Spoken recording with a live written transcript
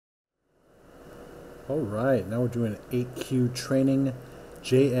Alright, now we're doing 8Q training,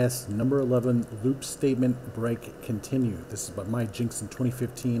 JS number 11, loop statement break continue. This is by my Jinx in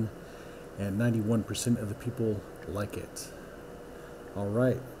 2015, and 91% of the people like it.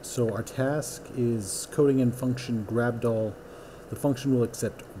 Alright, so our task is coding in function grabDoll. The function will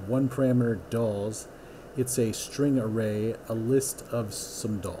accept one parameter dolls. It's a string array, a list of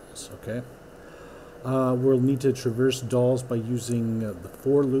some dolls, okay? We'll need to traverse dolls by using the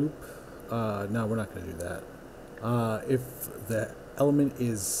for loop. No, we're not going to do that. If the element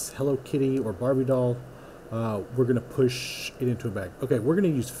is Hello Kitty or Barbie doll, we're going to push it into a bag. Okay, we're going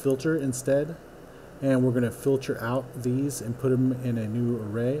to use filter instead, and we're going to filter out these and put them in a new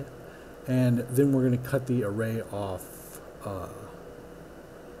array, and then we're going to cut the array off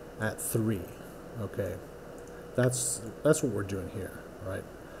at 3. Okay, that's what we're doing here, right?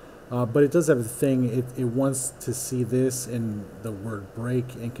 But it does have a thing, it wants to see this in the word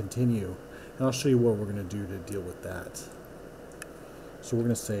break and continue. And I'll show you what we're going to do to deal with that. So we're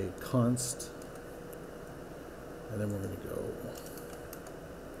going to say const, and then we're going to go,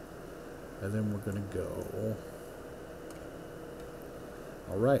 and then we're going to go.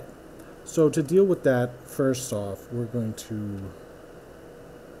 Alright, so to deal with that, first off, we're going to,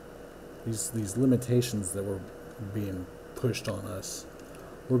 these limitations that were being pushed on us,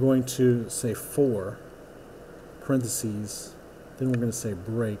 we're going to say for, parentheses, then we're going to say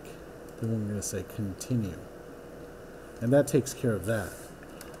break, then we're going to say continue. And that takes care of that.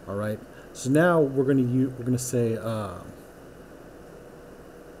 Alright, so now we're going to say,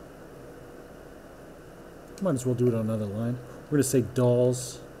 might as well do it on another line. We're going to say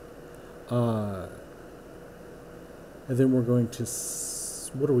dolls, and then we're going to,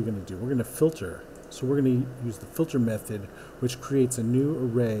 what are we going to do? We're going to filter. So we're going to use the filter method, which creates a new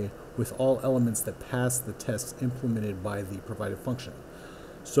array with all elements that pass the test implemented by the provided function.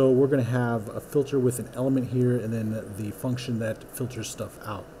 So we're going to have a filter with an element here, and then the function that filters stuff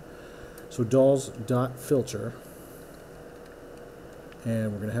out. So dolls.filter,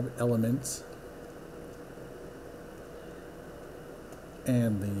 and we're going to have elements,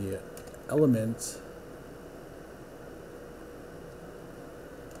 and the element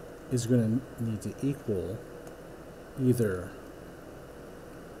is going to need to equal either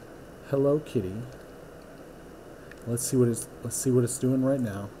Hello Kitty. Let's see what it's doing right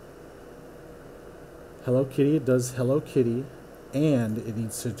now. Hello Kitty, it does Hello Kitty, and it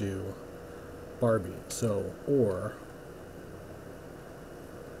needs to do Barbie. So, or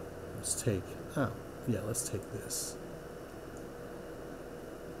let's take let's take this,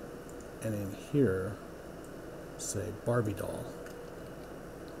 and in here say Barbie doll.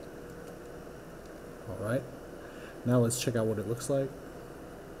 Alright, now let's check out what it looks like.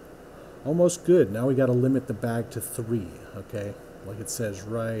 Almost good. Now we got to limit the bag to 3, okay, like it says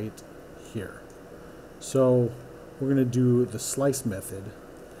right here. So we're going to do the slice method,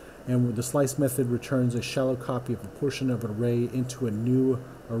 and the slice method returns a shallow copy of a portion of an array into a new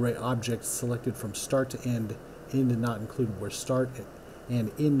array object selected from start to end, end not included, where start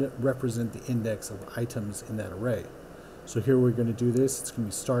and end represent the index of items in that array. So here we're going to do this. It's going to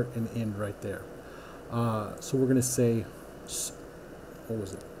be start and end right there. So we're going to say, what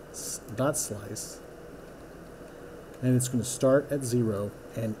was it, dot slice, and it's going to start at 0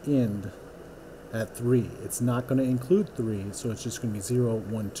 and end at 3. It's not going to include 3, so it's just going to be 0,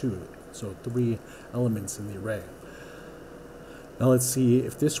 1, 2. So 3 elements in the array. Now let's see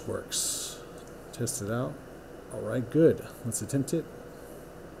if this works. Test it out. Alright, good. Let's attempt it.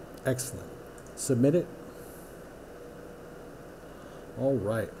 Excellent. Submit it.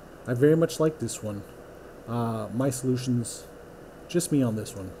 Alright. I very much like this one. My solutions, just me on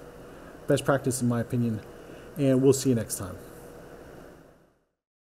this one. Best practice in my opinion, and we'll see you next time.